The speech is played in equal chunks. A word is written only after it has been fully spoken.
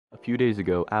few days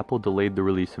ago, Apple delayed the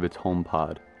release of its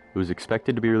HomePod. It was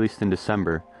expected to be released in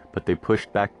December, but they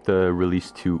pushed back the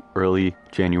release to early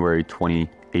January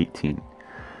 2018.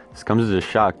 This comes as a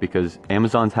shock because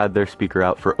Amazon's had their speaker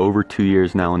out for over 2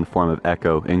 years now in the form of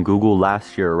Echo, and Google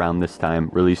last year around this time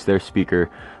released their speaker,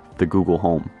 the Google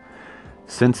Home.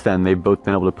 Since then, they've both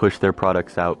been able to push their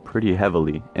products out pretty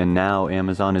heavily, and now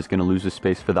Amazon is going to lose the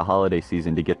space for the holiday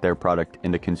season to get their product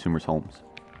into consumers' homes.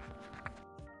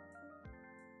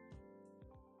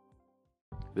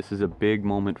 This is a big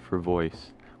moment for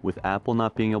voice. With Apple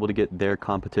not being able to get their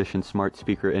competition smart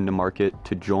speaker into market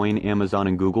to join Amazon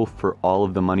and Google for all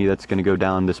of the money that's going to go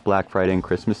down this Black Friday and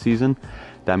Christmas season,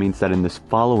 that means that in this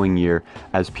following year,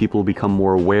 as people become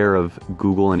more aware of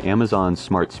Google and Amazon's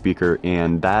smart speaker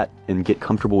and get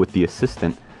comfortable with the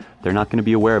Assistant, they're not going to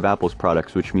be aware of Apple's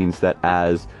products, which means that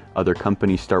as other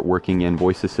companies start working in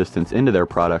voice assistants into their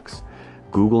products,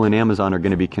 Google and Amazon are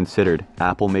going to be considered.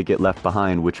 Apple may get left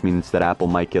behind, which means that Apple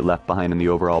might get left behind in the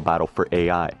overall battle for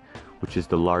AI, which is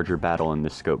the larger battle in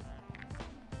this scope.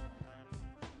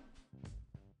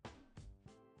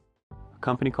 A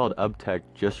company called UbTech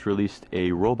just released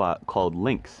a robot called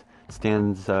Lynx. It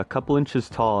stands a couple inches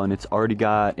tall and it's already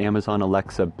got Amazon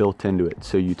Alexa built into it.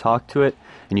 So you talk to it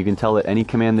and you can tell it any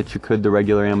command that you could the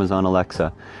regular Amazon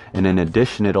Alexa. And in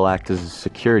addition, it'll act as a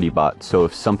security bot. So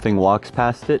if something walks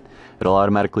past it, it'll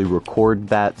automatically record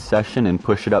that session and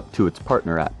push it up to its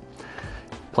partner app.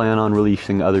 Plan on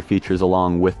releasing other features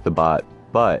along with the bot,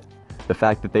 but the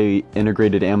fact that they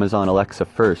integrated Amazon Alexa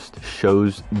first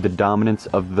shows the dominance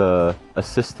of the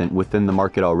Assistant within the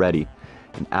market already,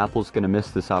 and Apple's going to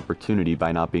miss this opportunity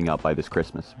by not being out by this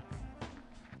Christmas.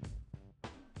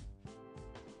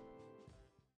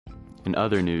 In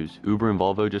other news, Uber and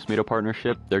Volvo just made a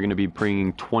partnership. They're going to be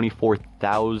bringing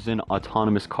 24,000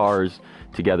 autonomous cars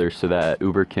together so that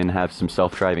Uber can have some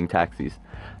self-driving taxis.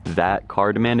 That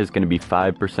car demand is going to be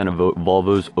 5% of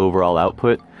Volvo's overall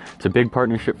output. It's a big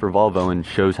partnership for Volvo and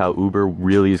shows how Uber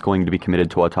really is going to be committed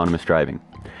to autonomous driving.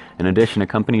 In addition, a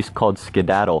company called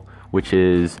Skedaddle, which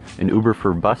is an Uber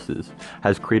for buses,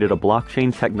 has created a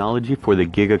blockchain technology for the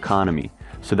gig economy,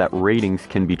 so that ratings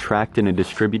can be tracked in a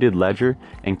distributed ledger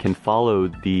and can follow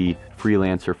the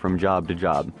freelancer from job to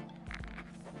job.